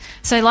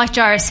So like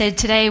Jairus said,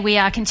 today we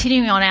are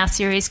continuing on our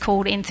series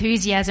called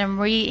Enthusiasm,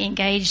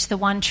 Re-engage the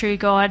One True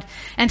God.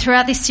 And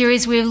throughout this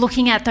series, we're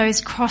looking at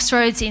those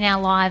crossroads in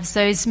our lives,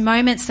 those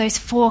moments, those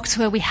forks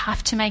where we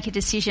have to make a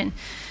decision.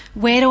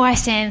 Where do I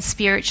stand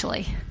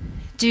spiritually?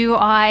 Do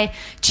I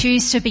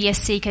choose to be a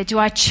seeker? Do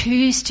I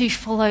choose to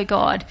follow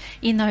God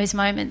in those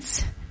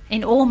moments,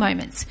 in all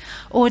moments?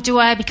 Or do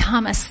I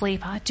become a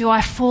sleeper? Do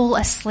I fall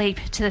asleep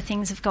to the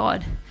things of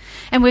God?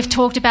 And we've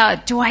talked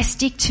about, do I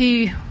stick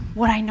to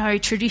what I know,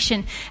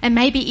 tradition, and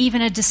maybe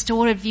even a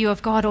distorted view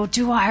of God, or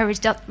do I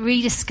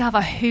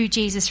rediscover who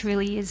Jesus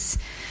really is?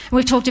 And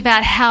we've talked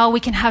about how we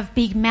can have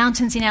big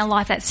mountains in our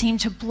life that seem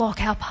to block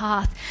our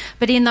path.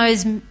 But in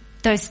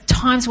those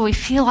times where we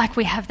feel like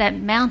we have that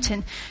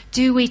mountain,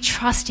 do we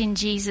trust in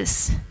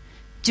Jesus?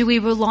 Do we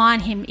rely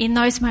on him in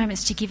those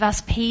moments to give us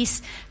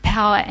peace,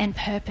 power, and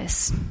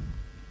purpose?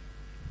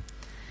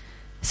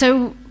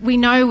 So we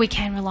know we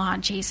can rely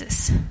on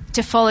Jesus,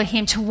 to follow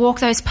him, to walk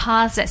those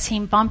paths that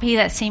seem bumpy,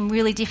 that seem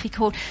really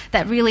difficult,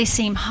 that really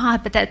seem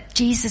hard, but that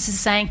Jesus is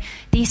saying,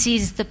 this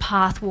is the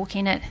path, walk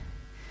in it.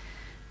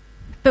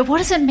 But what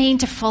does it mean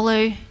to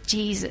follow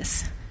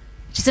Jesus?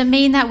 Does it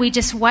mean that we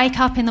just wake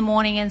up in the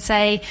morning and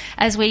say,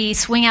 as we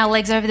swing our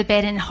legs over the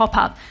bed and hop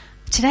up,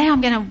 today I'm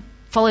going to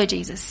follow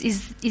Jesus?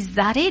 Is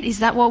that it? Is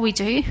that what we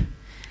do?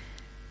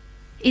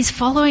 Is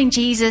following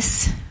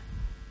Jesus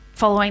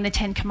following the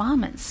 10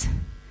 Commandments?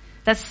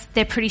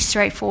 They're pretty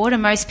straightforward,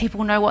 and most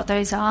people know what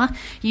those are.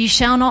 You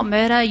shall not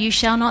murder, you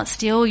shall not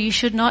steal, you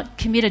should not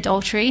commit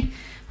adultery.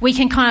 We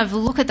can kind of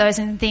look at those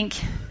and think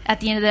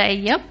at the end of the day,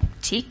 yep,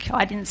 tick,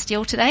 I didn't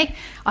steal today,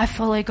 I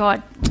follow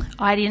God.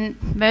 I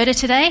didn't murder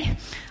today,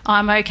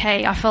 I'm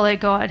okay, I follow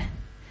God.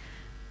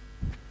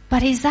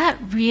 But is that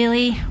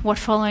really what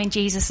following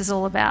Jesus is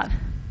all about?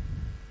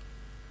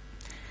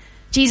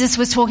 Jesus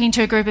was talking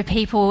to a group of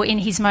people in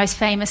his most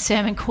famous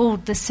sermon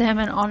called the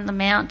Sermon on the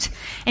Mount.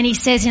 And he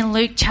says in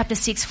Luke chapter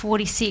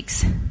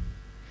 6:46,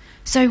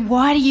 so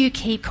why do you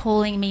keep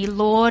calling me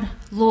Lord,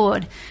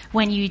 Lord,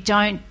 when you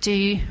don't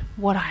do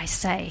what I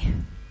say?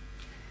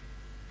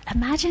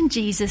 Imagine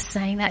Jesus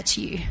saying that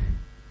to you.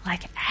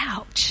 Like,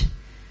 ouch.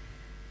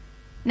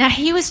 Now,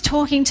 he was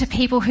talking to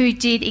people who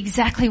did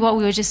exactly what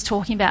we were just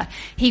talking about.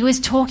 He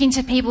was talking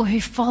to people who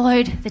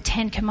followed the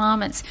 10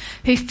 Commandments,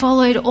 who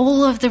followed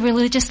all of the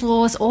religious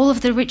laws, all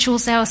of the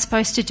rituals they were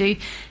supposed to do.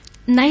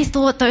 And they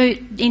thought, though,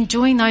 in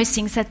doing those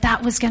things,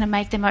 that was going to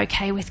make them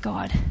okay with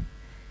God.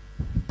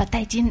 But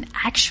they didn't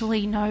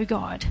actually know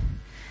God.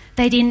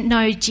 They didn't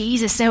know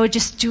Jesus. They were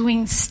just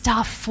doing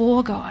stuff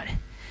for God.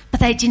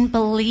 But they didn't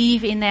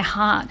believe in their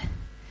heart.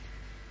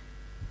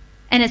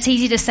 And it's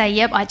easy to say,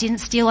 yep, I didn't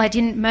steal, I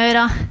didn't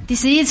murder.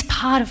 This is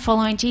part of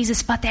following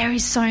Jesus, but there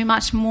is so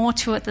much more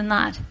to it than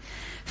that.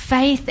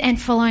 Faith and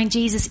following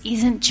Jesus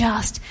isn't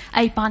just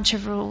a bunch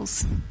of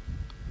rules.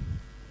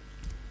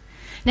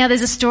 Now,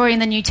 there's a story in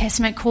the New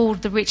Testament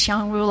called the rich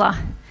young ruler.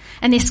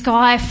 And this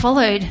guy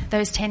followed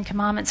those 10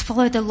 Commandments,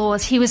 followed the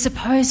laws. He was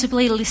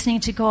supposedly listening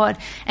to God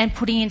and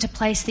putting into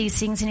place these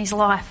things in his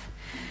life.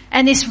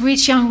 And this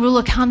rich young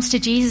ruler comes to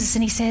Jesus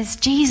and he says,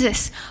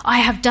 Jesus, I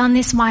have done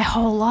this my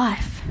whole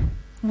life.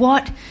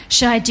 What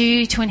should I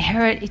do to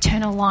inherit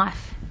eternal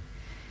life?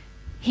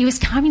 He was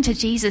coming to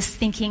Jesus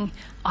thinking,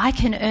 I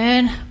can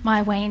earn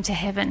my way into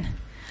heaven.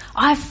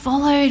 I've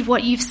followed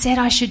what you've said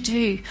I should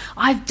do.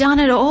 I've done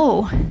it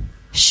all.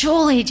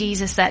 Surely,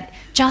 Jesus, that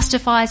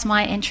justifies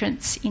my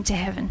entrance into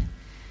heaven.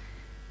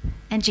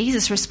 And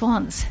Jesus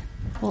responds,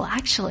 well,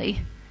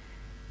 actually,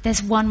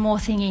 there's one more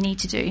thing you need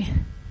to do.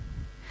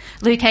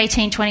 Luke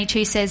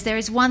 18:22 says, there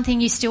is one thing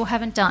you still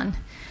haven't done.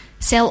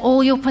 Sell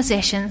all your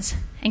possessions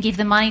and give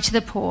the money to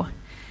the poor,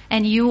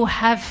 and you will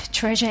have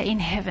treasure in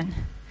heaven.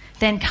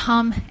 Then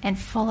come and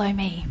follow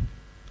me.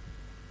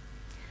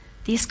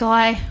 This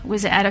guy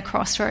was at a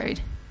crossroad.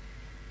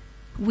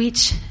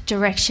 Which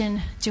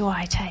direction do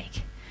I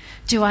take?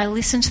 Do I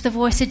listen to the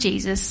voice of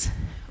Jesus,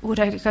 or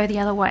do I go the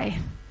other way?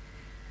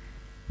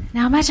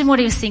 Now imagine what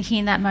he was thinking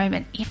in that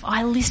moment. If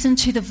I listen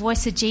to the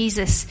voice of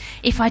Jesus,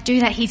 if I do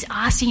that, he's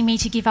asking me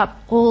to give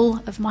up all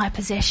of my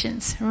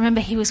possessions.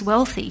 Remember, he was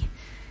wealthy.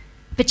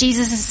 But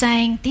Jesus is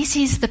saying, this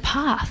is the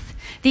path.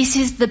 This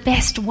is the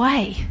best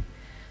way.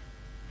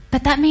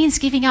 But that means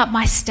giving up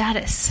my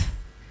status,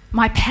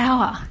 my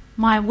power,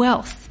 my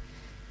wealth.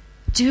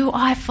 Do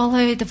I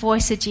follow the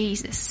voice of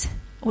Jesus,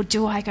 or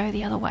do I go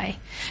the other way?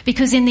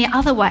 Because in the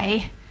other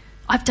way,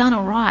 I've done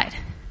all right.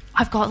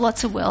 I've got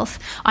lots of wealth.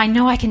 I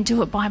know I can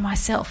do it by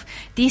myself.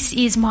 This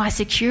is my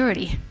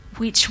security.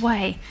 Which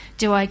way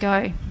do I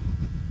go?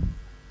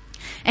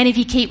 And if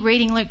you keep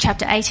reading Luke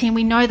chapter 18,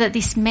 we know that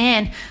this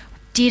man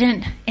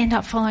didn't end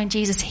up following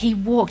Jesus. He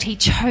walked. He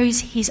chose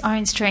his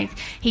own strength.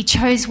 He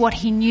chose what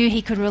he knew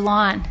he could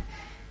rely on.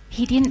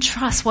 He didn't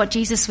trust what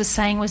Jesus was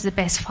saying was the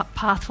best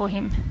path for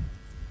him.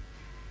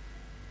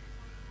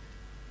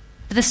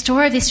 But the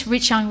story of this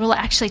rich young ruler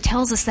actually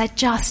tells us that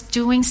just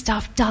doing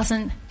stuff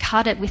doesn't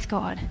cut it with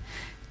God.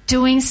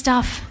 Doing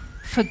stuff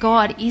for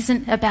God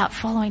isn't about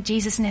following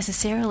Jesus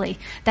necessarily.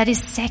 That is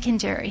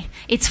secondary.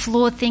 It's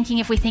flawed thinking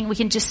if we think we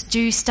can just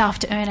do stuff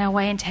to earn our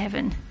way into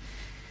heaven.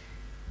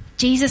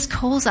 Jesus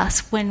calls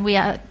us when we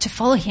are to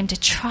follow him, to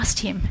trust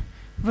him,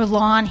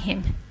 rely on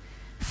him,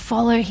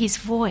 follow his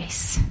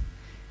voice,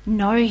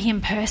 know him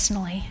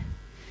personally.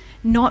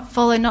 Not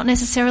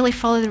necessarily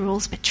follow the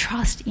rules, but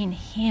trust in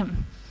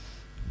him.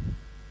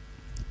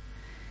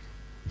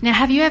 Now,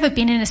 have you ever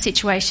been in a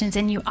situation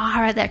and you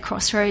are at that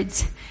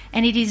crossroads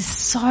and it is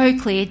so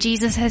clear,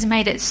 Jesus has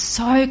made it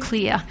so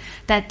clear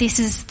that this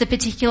is the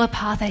particular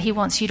path that he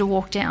wants you to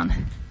walk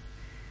down?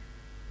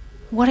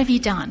 What have you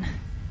done?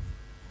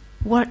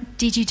 What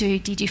did you do?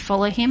 Did you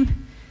follow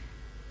him?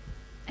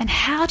 And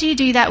how do you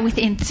do that with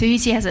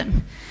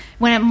enthusiasm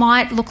when it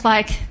might look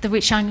like the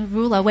rich young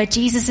ruler, where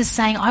Jesus is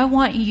saying, I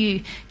want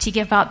you to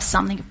give up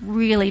something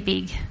really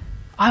big.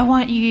 I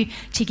want you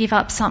to give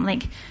up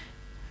something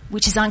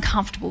which is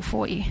uncomfortable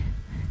for you.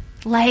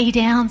 Lay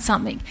down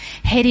something.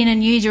 Head in a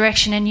new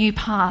direction, a new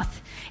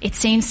path. It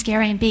seems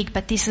scary and big,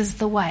 but this is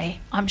the way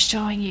I'm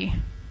showing you.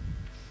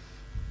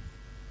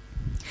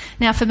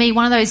 Now, for me,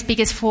 one of those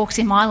biggest forks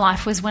in my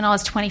life was when I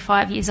was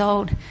 25 years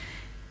old.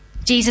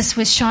 Jesus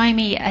was showing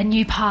me a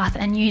new path,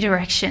 a new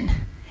direction.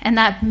 And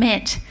that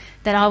meant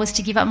that I was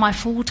to give up my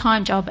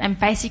full-time job and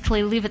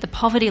basically live at the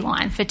poverty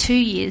line for 2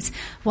 years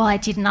while I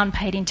did an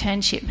unpaid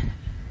internship.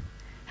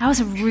 That was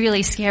a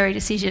really scary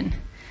decision.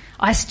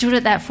 I stood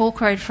at that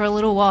crossroad for a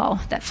little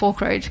while, that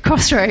fork in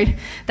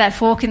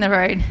the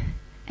road,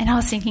 and I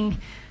was thinking,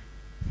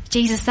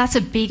 Jesus, that's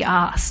a big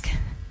ask.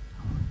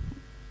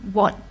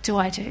 What do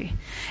I do?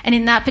 And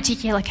in that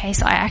particular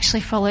case, I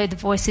actually followed the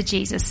voice of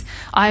Jesus.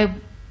 I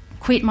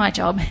quit my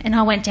job and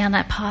I went down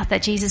that path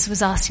that Jesus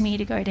was asking me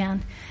to go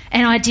down,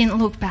 and I didn't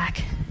look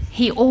back.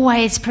 He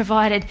always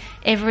provided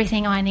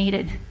everything I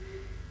needed.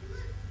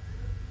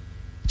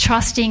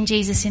 Trusting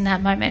Jesus in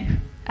that moment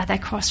at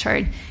that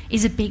crossroad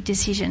is a big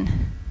decision.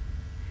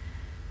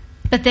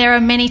 But there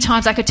are many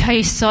times, I could tell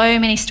you so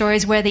many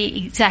stories where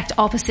the exact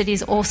opposite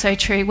is also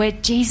true, where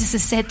Jesus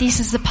has said, this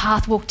is the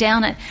path, walk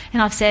down it.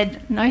 And I've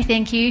said, no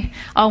thank you,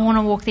 I want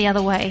to walk the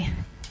other way.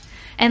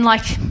 And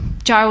like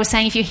Jara was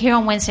saying, if you're here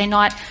on Wednesday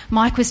night,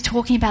 Mike was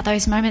talking about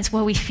those moments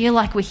where we feel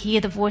like we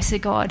hear the voice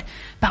of God,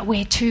 but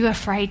we're too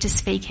afraid to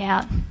speak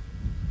out.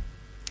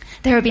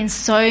 There have been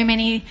so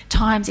many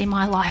times in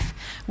my life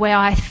where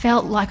I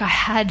felt like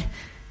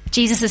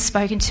Jesus has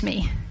spoken to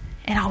me,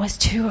 and I was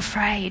too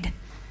afraid.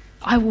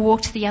 I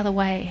walked the other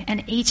way,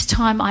 and each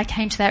time I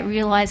came to that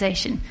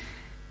realization,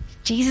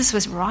 Jesus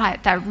was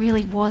right. That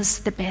really was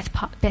the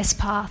best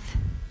path.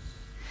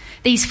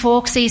 These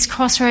forks, these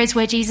crossroads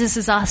where Jesus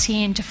is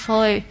asking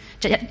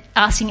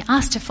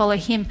us to follow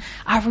him,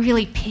 are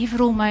really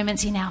pivotal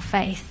moments in our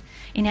faith,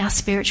 in our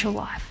spiritual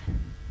life.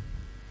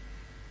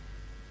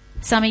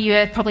 Some of you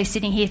are probably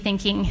sitting here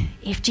thinking,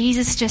 if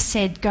Jesus just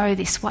said, go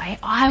this way,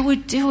 I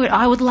would do it.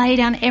 I would lay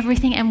down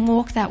everything and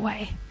walk that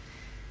way.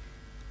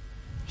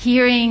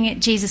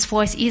 Hearing Jesus'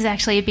 voice is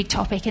actually a big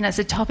topic, and it's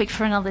a topic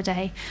for another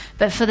day.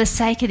 But for the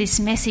sake of this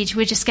message,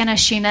 we're just going to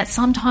assume that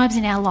sometimes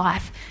in our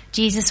life,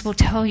 Jesus will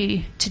tell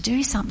you to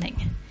do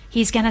something.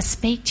 He's going to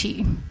speak to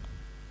you.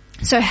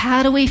 So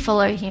how do we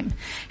follow him?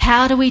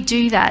 How do we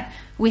do that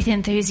with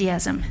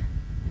enthusiasm?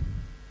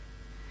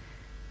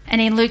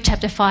 And in Luke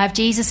chapter 5,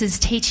 Jesus is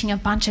teaching a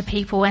bunch of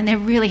people, and they're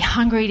really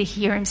hungry to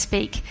hear him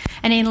speak.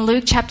 And in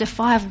Luke chapter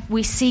 5,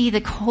 we see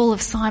the call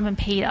of Simon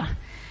Peter.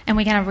 And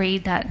we're going to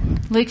read that.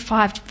 Luke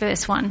 5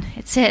 verse 1.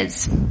 It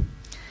says,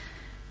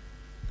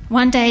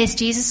 one day as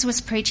Jesus was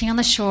preaching on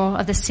the shore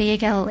of the Sea of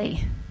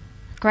Galilee,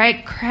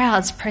 great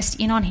crowds pressed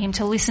in on him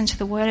to listen to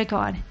the word of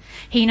God.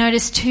 He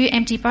noticed 2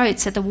 empty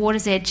boats at the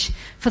water's edge,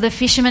 for the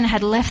fishermen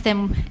had left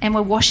them and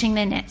were washing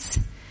their nets.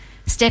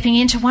 Stepping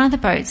into one of the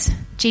boats,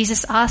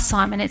 Jesus asked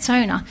Simon, its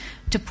owner,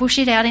 to push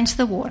it out into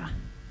the water.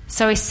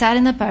 So he sat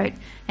in the boat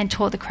and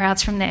taught the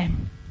crowds from there.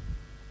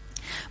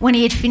 When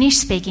he had finished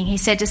speaking, he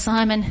said to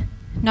Simon,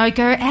 now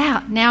go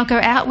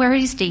out where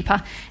it is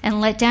deeper and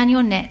let down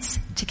your nets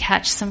to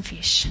catch some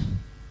fish.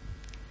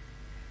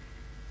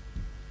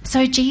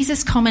 So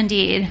Jesus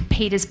commandeered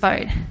Peter's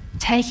boat,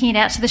 taking it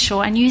out to the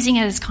shore and using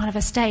it as kind of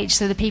a stage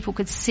so the people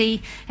could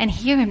see and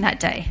hear him that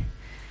day.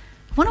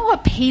 I wonder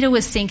what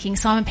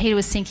Simon Peter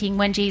was thinking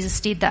when Jesus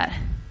did that.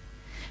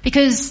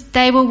 Because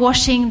they were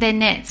washing their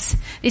nets.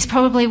 This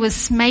probably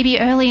was maybe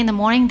early in the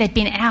morning. They'd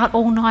been out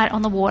all night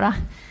on the water.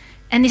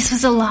 And this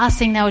was the last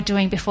thing they were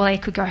doing before they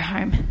could go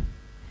home.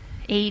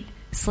 Eat,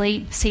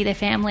 sleep, see their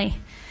family.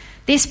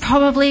 This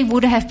probably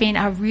would have been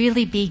a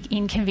really big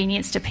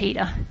inconvenience to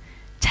Peter,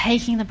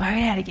 taking the boat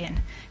out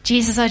again.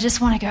 Jesus, I just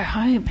want to go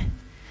home.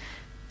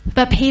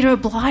 But Peter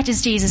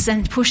obliges Jesus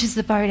and pushes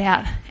the boat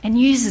out and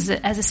uses it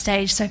as a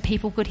stage so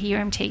people could hear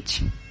him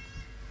teach.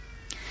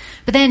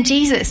 But then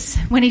Jesus,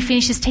 when he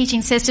finishes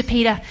teaching, says to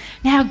Peter,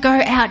 now go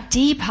out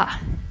deeper.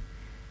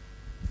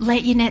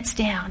 Let your nets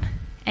down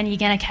and you're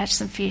going to catch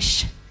some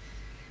fish.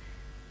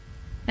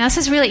 Now, this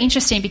is really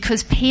interesting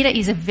because Peter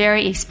is a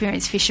very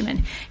experienced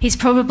fisherman. He's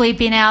probably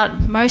been out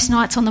most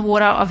nights on the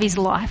water of his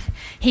life.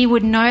 He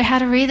would know how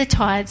to read the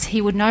tides.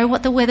 He would know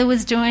what the weather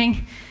was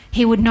doing.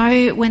 He would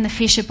know when the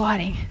fish are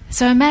biting.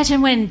 So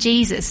imagine when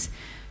Jesus,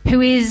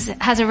 who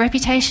has a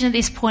reputation at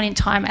this point in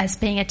time as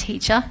being a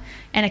teacher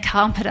and a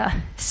carpenter,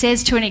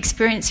 says to an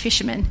experienced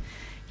fisherman,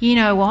 you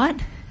know what?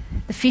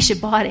 The fish are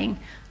biting.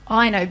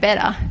 I know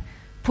better.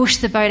 Push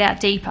the boat out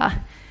deeper.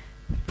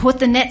 Put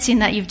the nets in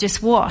that you've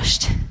just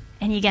washed,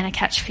 and you're going to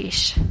catch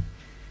fish.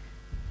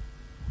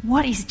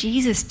 What is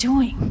Jesus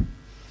doing?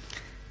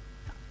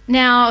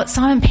 Now,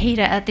 Simon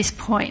Peter at this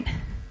point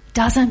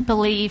doesn't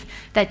believe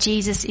that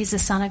Jesus is the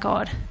Son of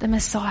God, the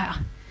Messiah.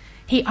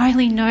 He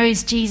only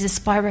knows Jesus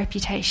by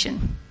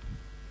reputation.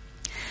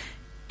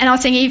 And I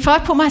was thinking, if I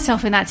put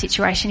myself in that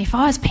situation, if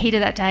I was Peter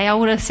that day, I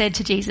would have said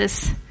to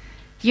Jesus,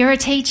 you're a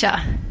teacher.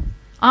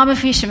 I'm a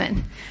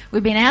fisherman.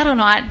 We've been out all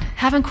night,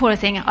 haven't caught a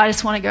thing. I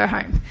just want to go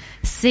home.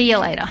 See you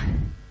later.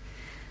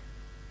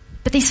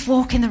 But this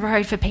fork in the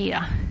road for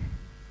Peter,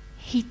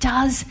 he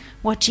does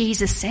what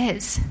Jesus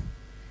says.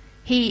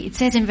 It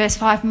says in verse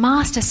 5,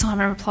 Master,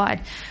 Simon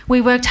replied, we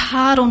worked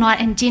hard all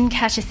night and didn't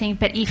catch a thing,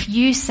 but if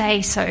you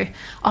say so,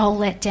 I'll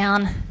let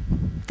down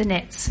the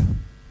nets.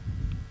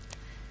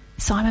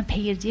 Simon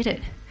Peter did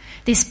it.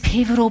 This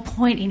pivotal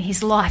point in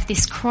his life,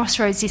 this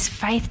crossroads, this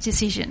faith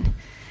decision.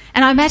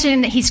 And I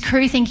imagine his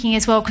crew thinking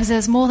as well, because there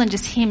was more than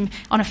just him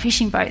on a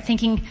fishing boat,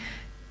 thinking,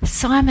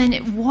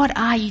 Simon, what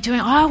are you doing?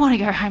 I want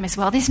to go home as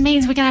well. This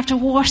means we're going to have to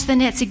wash the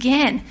nets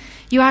again.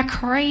 You are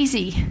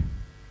crazy.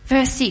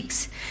 Verse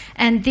 6,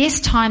 and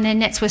this time their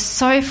nets were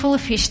so full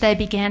of fish they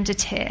began to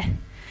tear.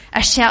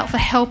 A shout for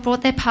help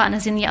brought their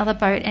partners in the other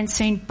boat, and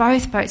soon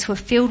both boats were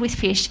filled with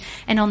fish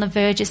and on the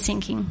verge of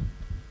sinking.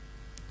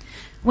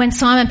 When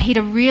Simon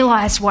Peter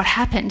realised what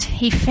happened,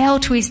 he fell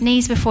to his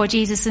knees before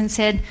Jesus and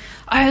said,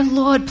 "Oh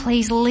Lord,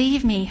 please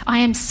leave me. I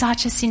am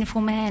such a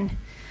sinful man."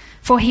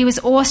 For he was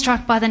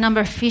awestruck by the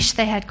number of fish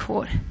they had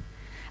caught,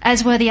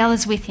 as were the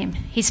others with him.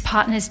 His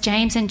partners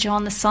James and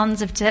John, the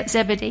sons of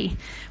Zebedee,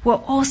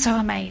 were also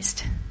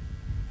amazed.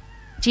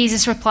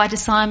 Jesus replied to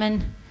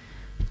Simon,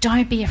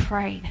 "Don't be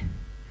afraid.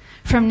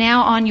 From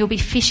now on you'll be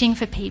fishing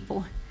for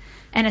people."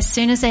 And as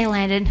soon as they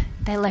landed,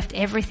 they left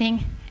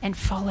everything and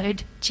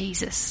followed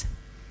Jesus.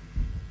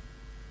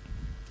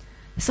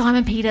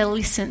 Simon Peter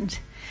listened,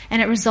 and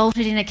it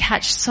resulted in a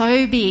catch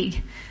so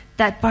big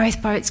that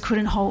both boats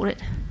couldn't hold it.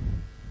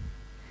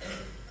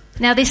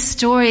 Now this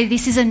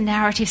is a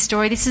narrative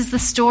story. This is the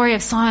story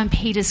of Simon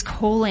Peter's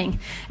calling.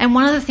 And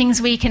one of the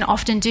things we can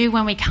often do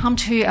when we come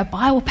to a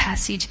Bible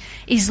passage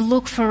is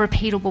look for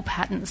repeatable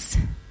patterns.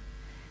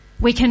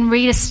 We can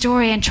read a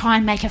story and try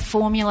and make a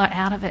formula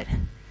out of it.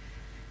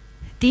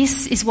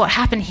 This is what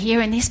happened here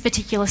in this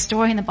particular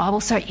story in the Bible.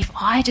 So if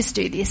I just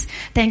do this,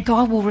 then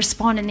God will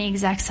respond in the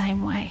exact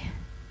same way.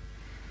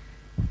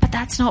 But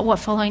that's not what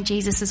following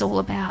Jesus is all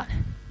about.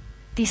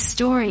 This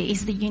story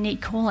is the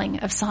unique calling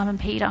of Simon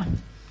Peter.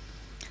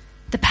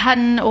 The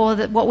pattern or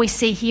what we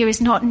see here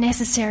is not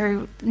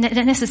necessarily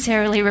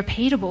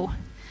repeatable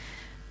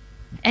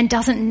and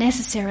doesn't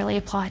necessarily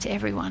apply to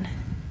everyone.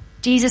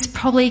 Jesus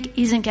probably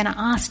isn't going to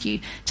ask you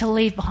to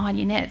leave behind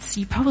your nets.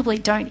 You probably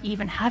don't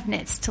even have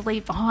nets to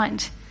leave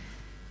behind.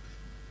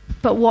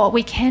 But what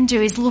we can do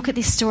is look at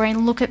this story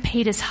and look at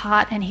Peter's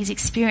heart and his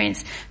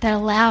experience that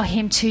allow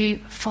him to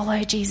follow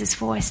Jesus'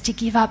 voice, to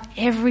give up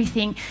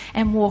everything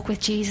and walk with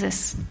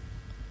Jesus.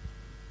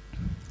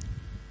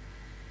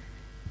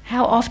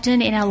 How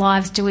often in our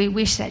lives do we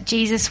wish that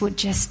Jesus would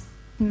just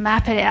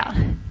map it out,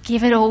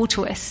 give it all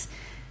to us?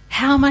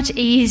 How much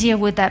easier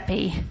would that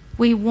be?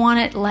 We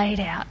want it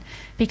laid out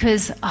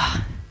because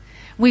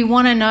we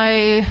want to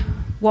know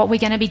what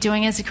we're going to be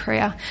doing as a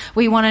career.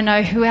 We want to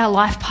know who our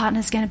life partner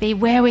is going to be,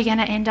 where we're going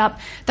to end up.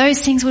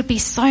 Those things would be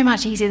so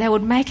much easier. They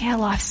would make our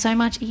life so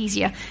much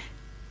easier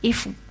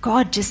if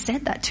God just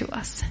said that to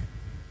us.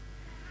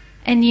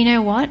 And you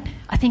know what?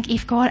 I think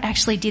if God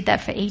actually did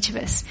that for each of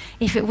us,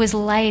 if it was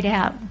laid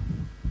out,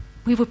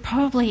 we would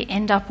probably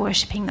end up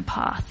worshipping the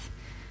path,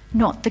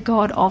 not the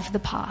God of the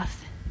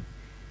path.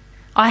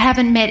 I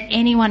haven't met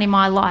anyone in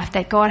my life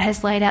that God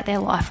has laid out their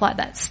life like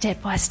that,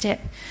 step by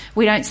step.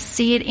 We don't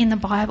see it in the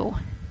Bible.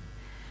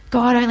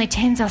 God only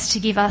tends us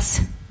to give us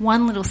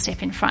one little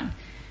step in front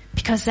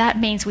because that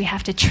means we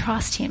have to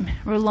trust him,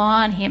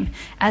 rely on him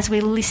as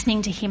we're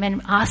listening to him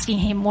and asking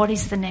him what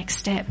is the next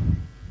step.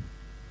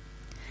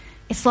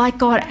 It's like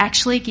God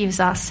actually gives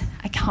us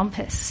a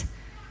compass,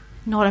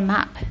 not a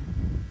map.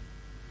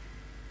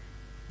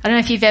 I don't know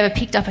if you've ever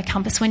picked up a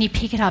compass. When you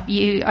pick it up,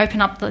 you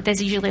open up,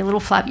 there's usually a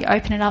little flap, you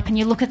open it up and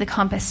you look at the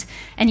compass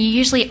and you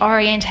usually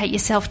orientate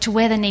yourself to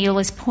where the needle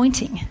is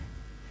pointing.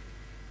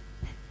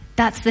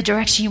 That's the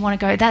direction you want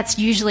to go. That's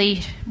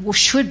usually,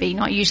 should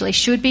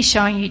be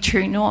showing you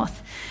true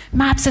north.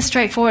 Maps are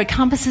straightforward.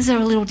 Compasses are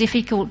a little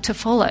difficult to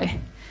follow.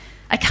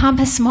 A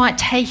compass might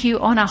take you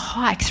on a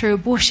hike through a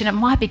bush and it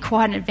might be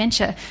quite an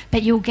adventure,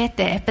 but you'll get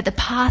there. But the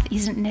path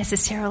isn't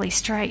necessarily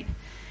straight.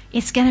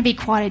 It's going to be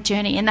quite a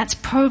journey, and that's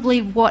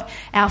probably what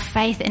our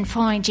faith and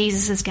following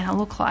Jesus is going to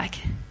look like.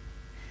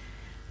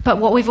 But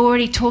what we've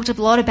already talked a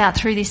lot about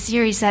through this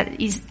series,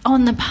 that is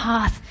on the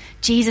path,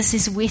 Jesus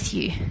is with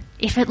you.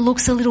 If it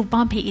looks a little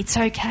bumpy, it's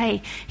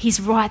okay. He's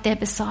right there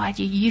beside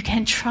you. You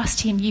can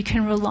trust him. You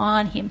can rely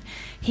on him.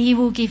 He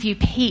will give you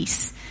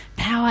peace,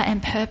 power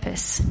and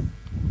purpose.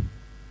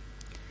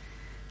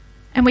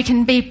 And we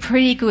can be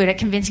pretty good at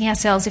convincing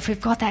ourselves, if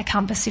we've got that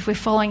compass, if we're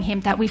following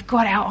him, that we've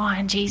got our eye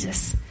on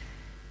Jesus.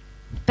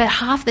 But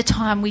half the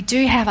time we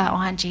do have our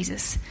eye on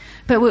Jesus,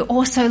 but we're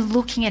also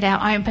looking at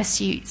our own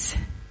pursuits,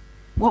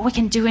 what we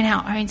can do in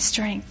our own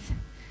strength.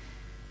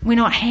 We're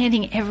not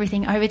handing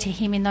everything over to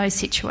him in those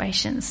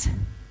situations.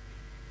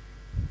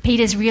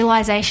 Peter's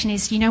realization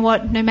is, you know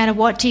what, no matter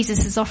what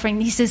Jesus is offering,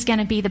 this is going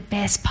to be the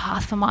best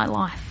path for my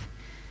life.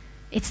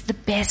 It's the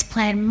best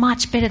plan,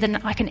 much better than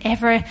I can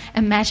ever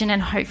imagine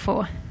and hope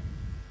for.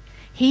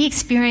 He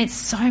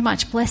experienced so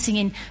much blessing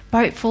in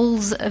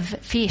boatfuls of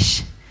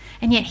fish,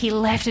 and yet he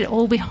left it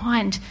all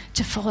behind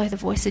to follow the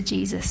voice of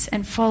Jesus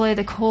and follow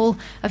the call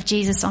of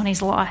Jesus on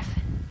his life.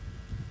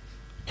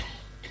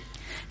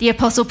 The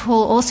Apostle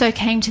Paul also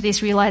came to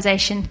this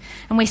realization,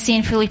 and we see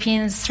in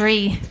Philippians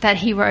 3 that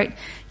he wrote,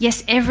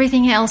 "Yes,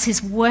 everything else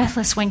is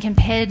worthless when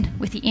compared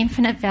with the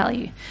infinite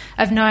value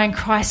of knowing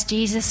Christ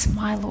Jesus,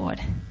 my Lord.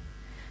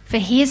 For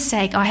his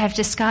sake I have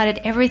discarded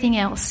everything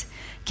else,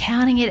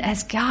 counting it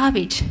as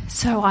garbage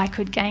so I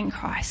could gain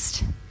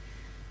Christ."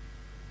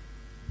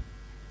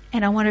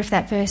 And I wonder if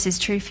that verse is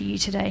true for you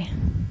today.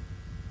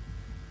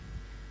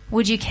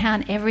 Would you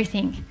count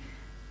everything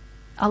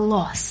a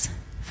loss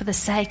for the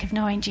sake of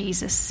knowing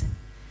Jesus?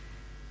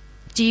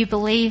 Do you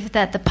believe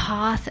that the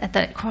path at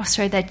that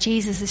crossroad that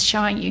Jesus is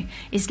showing you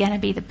is going to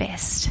be the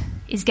best,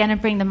 is going to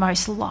bring the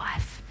most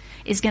life,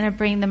 is going to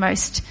bring the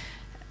most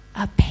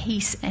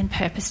peace and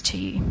purpose to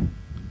you?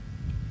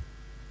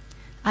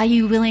 Are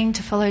you willing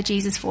to follow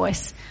Jesus'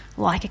 voice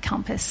like a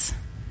compass?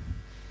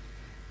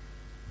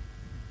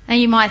 And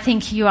you might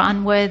think you are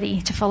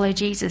unworthy to follow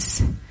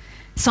Jesus.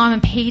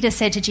 Simon Peter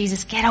said to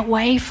Jesus, "Get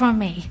away from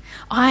me.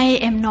 I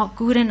am not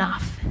good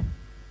enough."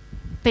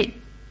 But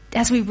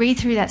as we read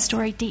through that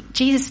story,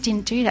 Jesus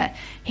didn't do that.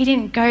 He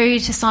didn't go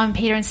to Simon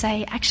Peter and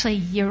say, "Actually,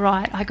 you're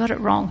right. I got it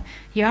wrong.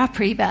 You are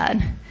pretty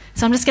bad.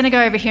 So I'm just going to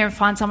go over here and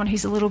find someone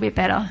who's a little bit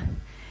better."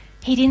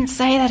 He didn't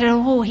say that at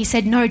all. He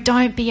said, "No,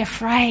 don't be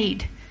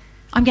afraid.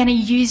 I'm going to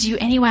use you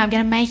anyway. I'm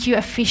going to make you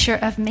a fisher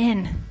of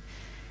men.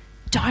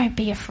 Don't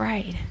be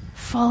afraid.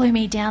 Follow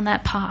me down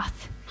that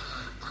path."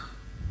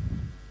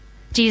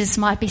 Jesus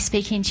might be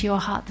speaking to your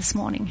heart this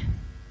morning.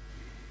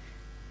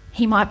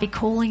 He might be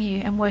calling you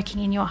and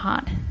working in your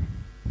heart,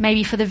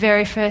 maybe for the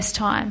very first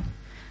time,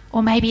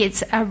 or maybe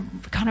it's a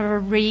kind of a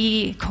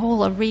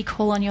recall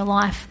on your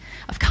life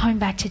of coming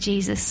back to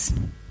Jesus.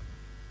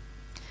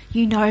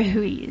 You know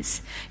who he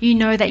is. You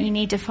know that you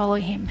need to follow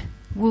him.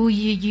 Will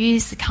you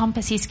use the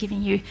compass he's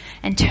giving you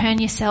and turn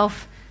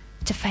yourself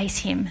to face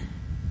him?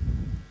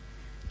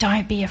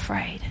 Don't be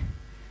afraid.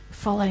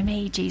 Follow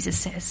me, Jesus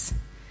says.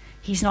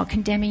 He's not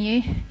condemning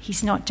you.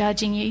 He's not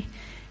judging you.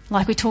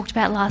 Like we talked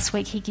about last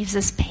week, he gives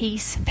us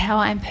peace,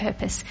 power and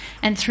purpose.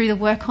 And through the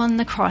work on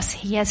the cross,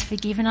 he has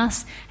forgiven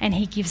us and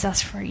he gives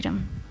us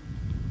freedom.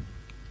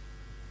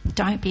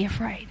 Don't be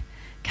afraid.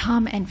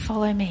 Come and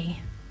follow me.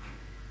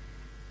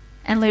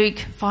 And Luke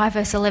 5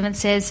 verse 11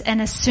 says,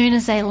 "And as soon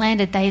as they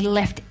landed, they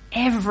left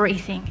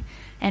everything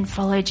and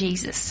followed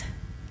Jesus."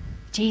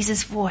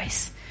 Jesus'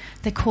 voice,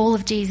 the call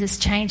of Jesus,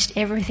 changed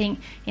everything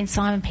in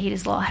Simon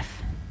Peter's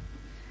life.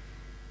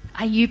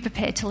 Are you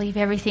prepared to leave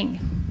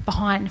everything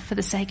behind for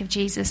the sake of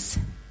Jesus?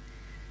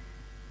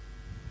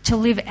 To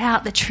live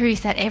out the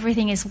truth that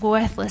everything is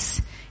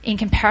worthless in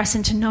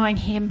comparison to knowing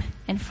him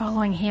and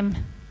following him?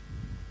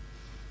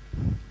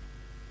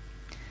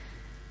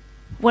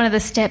 One of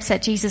the steps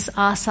that Jesus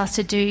asks us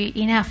to do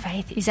in our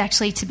faith is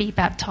actually to be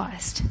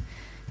baptized,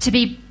 to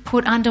be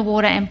put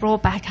underwater and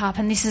brought back up.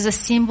 And this is a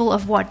symbol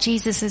of what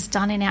Jesus has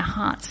done in our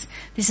hearts.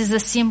 This is a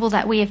symbol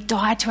that we have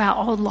died to our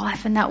old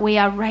life and that we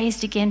are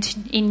raised again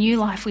in new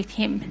life with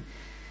him.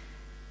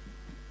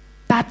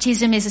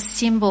 Baptism is a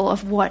symbol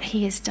of what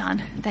he has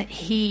done,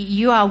 that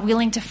you are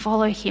willing to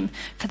follow him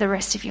for the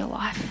rest of your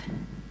life.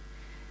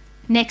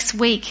 Next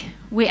week,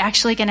 we're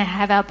actually going to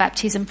have our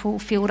baptism pool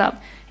filled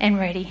up and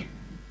ready.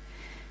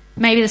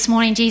 Maybe this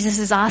morning Jesus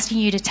is asking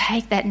you to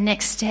take that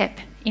next step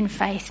in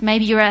faith.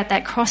 Maybe you're at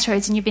that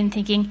crossroads and you've been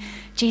thinking,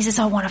 "Jesus,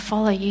 I want to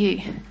follow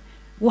you."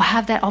 We'll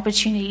have that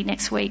opportunity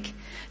next week.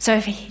 So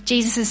if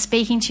Jesus is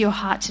speaking to your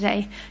heart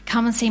today,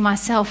 come and see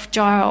myself,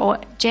 Jara or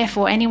Jeff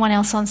or anyone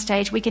else on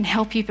stage. We can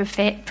help you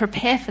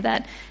prepare for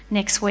that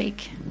next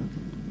week.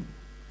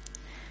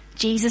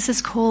 Jesus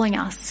is calling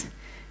us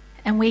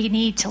and we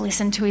need to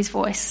listen to his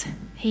voice.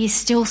 He is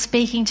still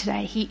speaking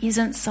today. He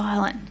isn't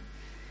silent.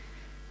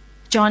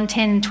 John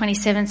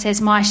 10:27 says,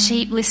 "My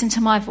sheep listen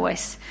to my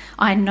voice.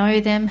 I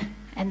know them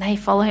and they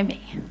follow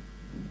me."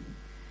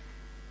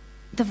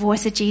 The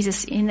voice of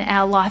Jesus in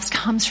our lives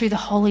comes through the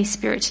Holy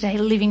Spirit today,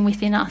 living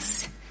within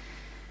us.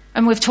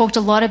 And we've talked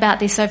a lot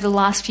about this over the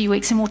last few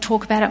weeks, and we'll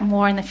talk about it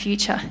more in the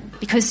future,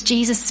 because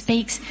Jesus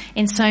speaks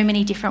in so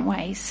many different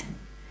ways.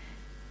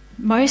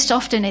 Most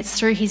often it's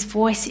through his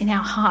voice in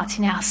our hearts,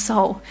 in our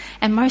soul.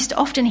 And most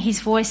often his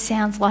voice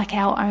sounds like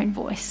our own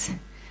voice.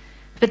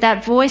 But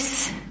that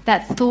voice,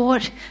 that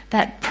thought,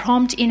 that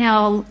prompt in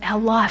our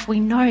life,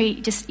 we know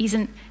it just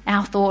isn't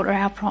our thought or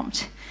our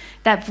prompt.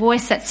 That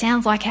voice that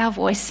sounds like our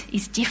voice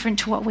is different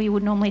to what we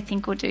would normally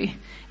think or do.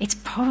 It's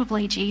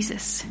probably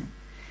Jesus.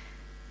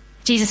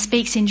 Jesus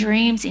speaks in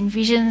dreams, in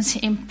visions,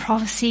 in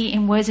prophecy,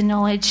 in words of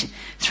knowledge,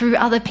 through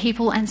other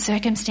people and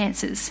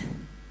circumstances.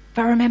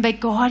 But remember,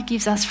 God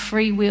gives us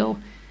free will.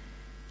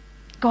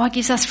 God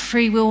gives us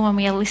free will when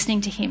we are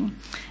listening to him.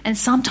 And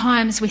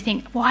sometimes we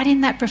think, why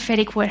didn't that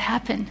prophetic word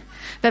happen?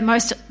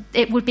 But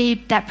it would be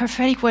that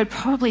prophetic word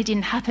probably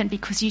didn't happen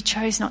because you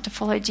chose not to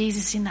follow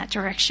Jesus in that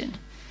direction.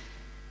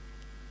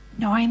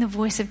 Knowing the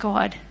voice of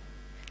God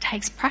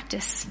takes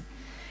practice.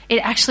 It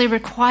actually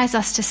requires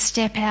us to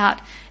step out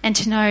and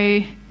to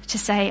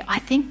say, I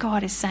think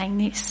God is saying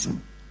this.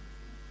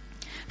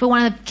 But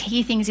one of the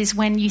key things is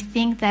when you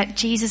think that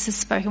Jesus has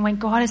spoken, when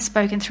God has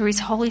spoken through his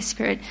Holy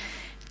Spirit,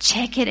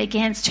 check it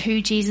against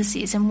who Jesus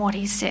is and what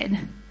he said.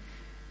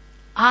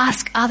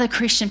 Ask other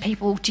Christian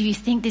people, do you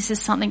think this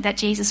is something that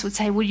Jesus would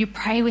say? Will you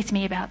pray with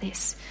me about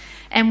this?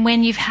 And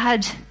when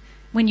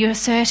you're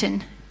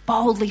certain,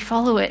 boldly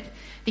follow it,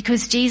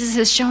 because Jesus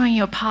is showing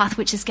you a path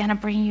which is going to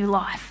bring you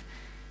life.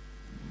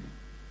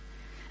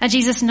 And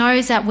Jesus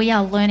knows that we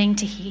are learning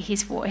to hear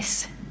his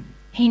voice.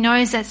 He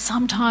knows that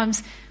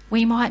sometimes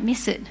we might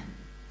miss it.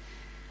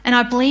 And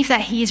I believe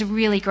that he is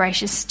really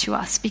gracious to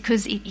us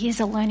because it is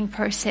a learning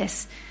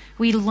process.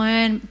 We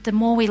learn, the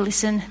more we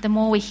listen, the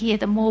more we hear,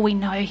 the more we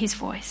know his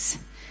voice.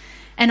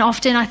 And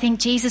often I think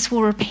Jesus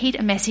will repeat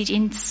a message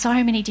in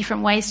so many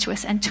different ways to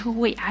us until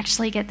we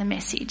actually get the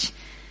message.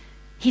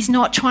 He's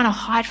not trying to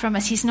hide from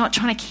us. He's not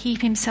trying to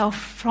keep himself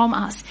from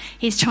us.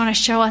 He's trying to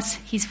show us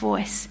his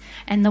voice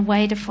and the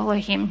way to follow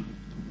him.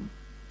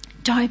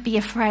 Don't be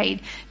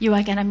afraid. You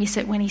are going to miss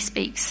it when he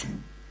speaks.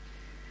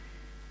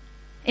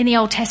 In the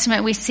Old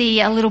Testament, we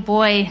see a little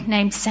boy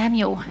named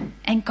Samuel,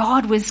 and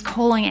God was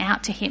calling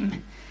out to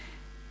him.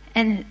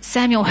 And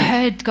Samuel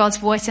heard God's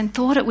voice and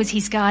thought it was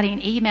his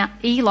guardian,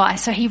 Eli.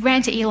 So he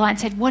ran to Eli and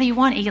said, "What do you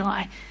want,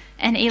 Eli?"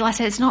 And Eli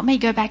said, "It's not me,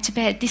 go back to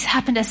bed." This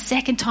happened a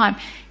second time.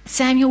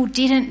 Samuel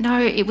didn't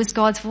know it was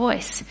God's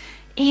voice.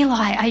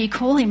 "Eli, are you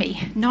calling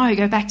me?" "No,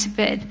 go back to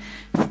bed."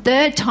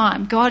 Third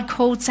time, God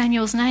called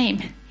Samuel's name.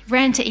 He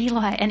ran to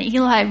Eli, and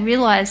Eli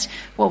realized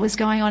what was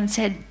going on and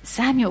said,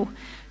 "Samuel,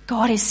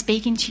 God is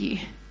speaking to you.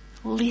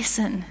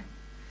 Listen.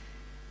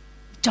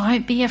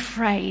 Don't be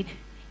afraid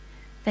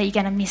that you're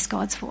going to miss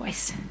God's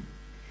voice.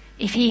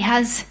 If he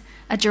has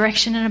a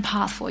direction and a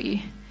path for you,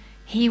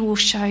 he will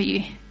show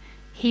you.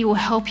 He will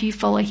help you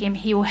follow him.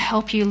 He will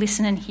help you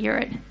listen and hear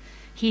it.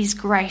 He's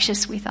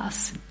gracious with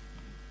us.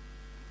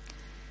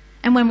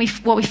 And what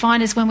we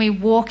find is when we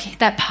walk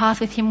that path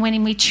with him,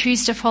 when we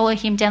choose to follow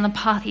him down the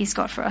path he's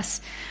got for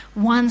us,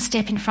 one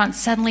step in front,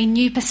 suddenly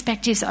new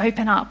perspectives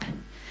open up.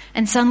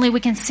 And suddenly we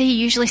can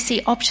usually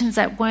see options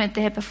that weren't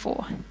there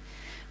before.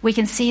 We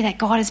can see that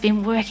God has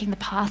been working the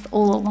path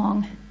all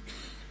along.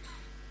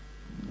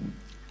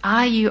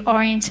 Are you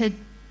oriented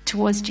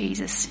towards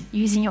Jesus,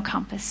 using your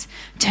compass,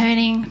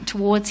 turning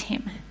towards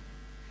him,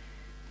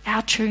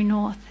 our true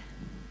north?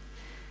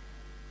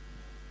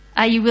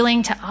 Are you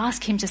willing to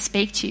ask him to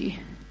speak to you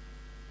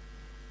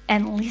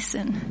and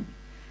listen?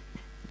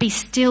 Be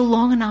still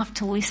long enough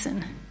to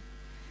listen.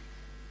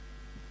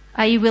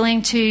 Are you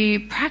willing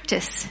to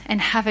practice and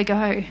have a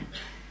go?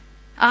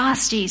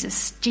 Ask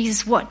Jesus,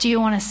 "Jesus, what do you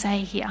want to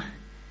say here?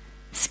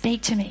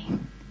 Speak to me."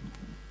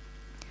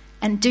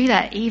 And do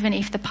that even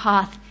if the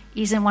path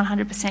isn't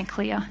 100%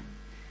 clear.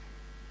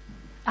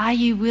 Are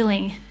you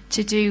willing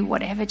to do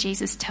whatever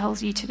Jesus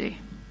tells you to do?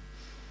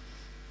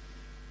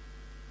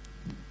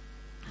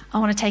 I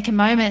want to take a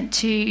moment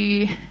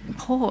to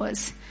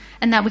pause,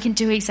 and that we can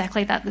do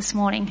exactly that this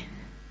morning.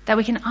 That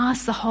we can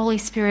ask the Holy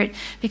Spirit,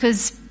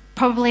 because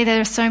probably there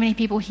are so many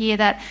people here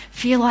that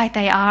feel like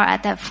they are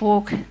at that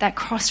fork, that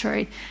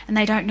crossroad, and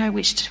they don't know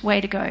which way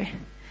to go.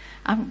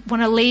 I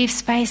want to leave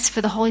space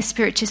for the Holy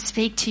Spirit to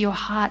speak to your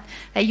heart,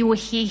 that you will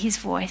hear his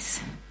voice,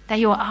 that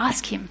you will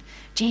ask him,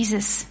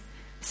 "Jesus,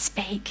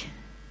 speak."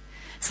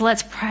 So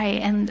let's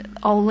pray, and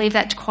I'll leave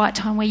that to quiet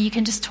time where you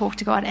can just talk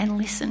to God and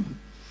listen.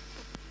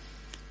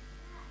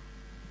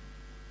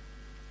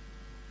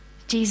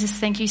 Jesus,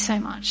 thank you so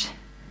much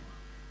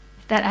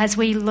that as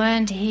we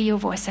learn to hear your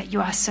voice, that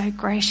you are so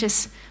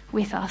gracious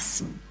with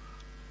us.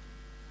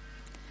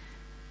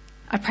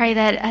 I pray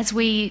that as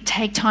we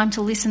take time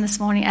to listen this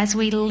morning, as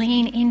we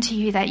lean into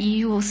you, that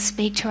you will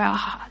speak to our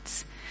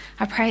hearts.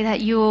 I pray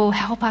that you will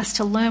help us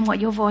to learn what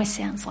your voice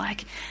sounds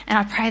like. And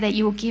I pray that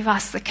you will give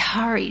us the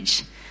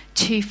courage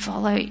to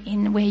follow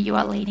in where you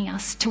are leading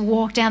us, to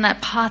walk down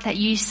that path that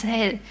you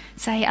say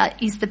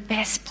is the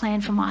best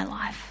plan for my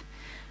life.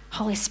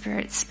 Holy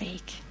Spirit,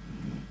 speak.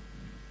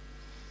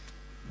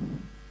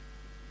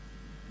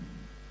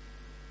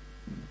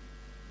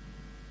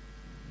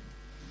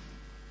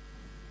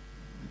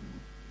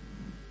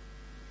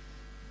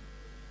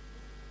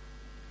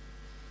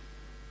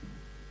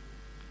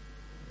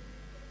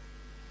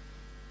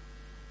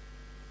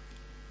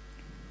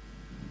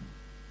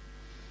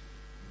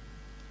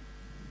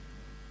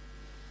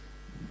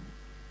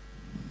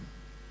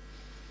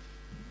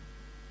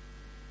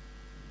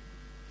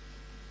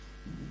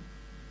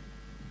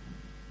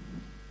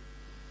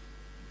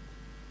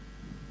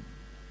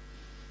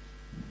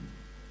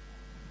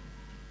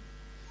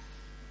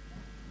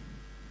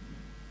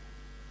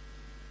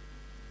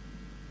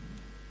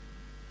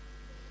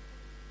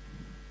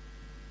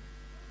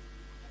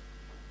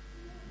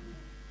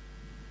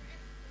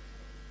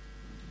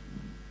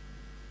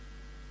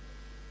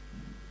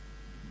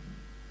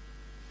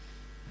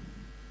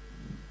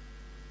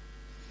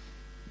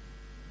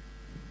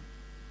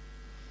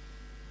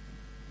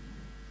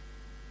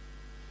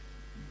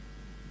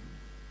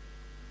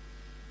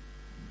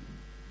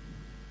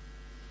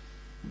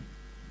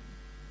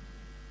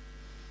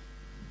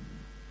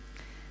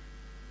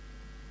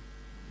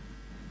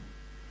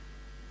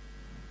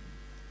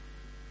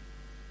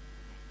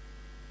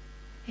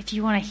 If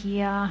you want to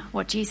hear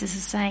what Jesus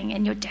is saying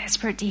and you're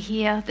desperate to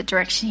hear the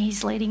direction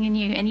he's leading in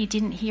you and you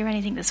didn't hear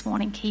anything this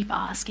morning, keep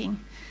asking.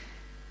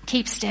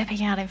 Keep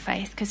stepping out in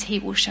faith because he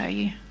will show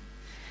you.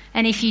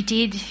 And if you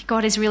did,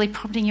 God is really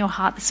prompting your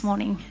heart this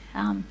morning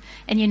and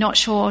you're not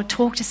sure,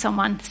 talk to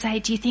someone. Say,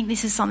 do you think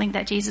this is something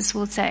that Jesus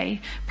will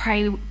say?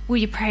 Will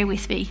you pray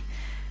with me?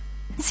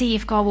 See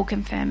if God will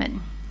confirm it.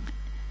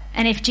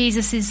 And if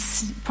Jesus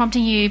is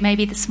prompting you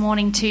maybe this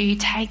morning to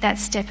take that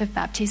step of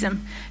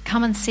baptism,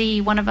 come and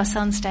see one of us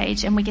on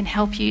stage and we can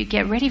help you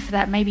get ready for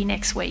that maybe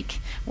next week.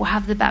 We'll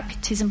have the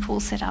baptism pool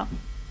set up.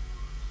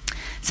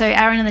 So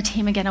Aaron and the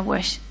team are going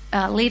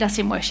to lead us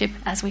in worship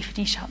as we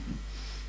finish up.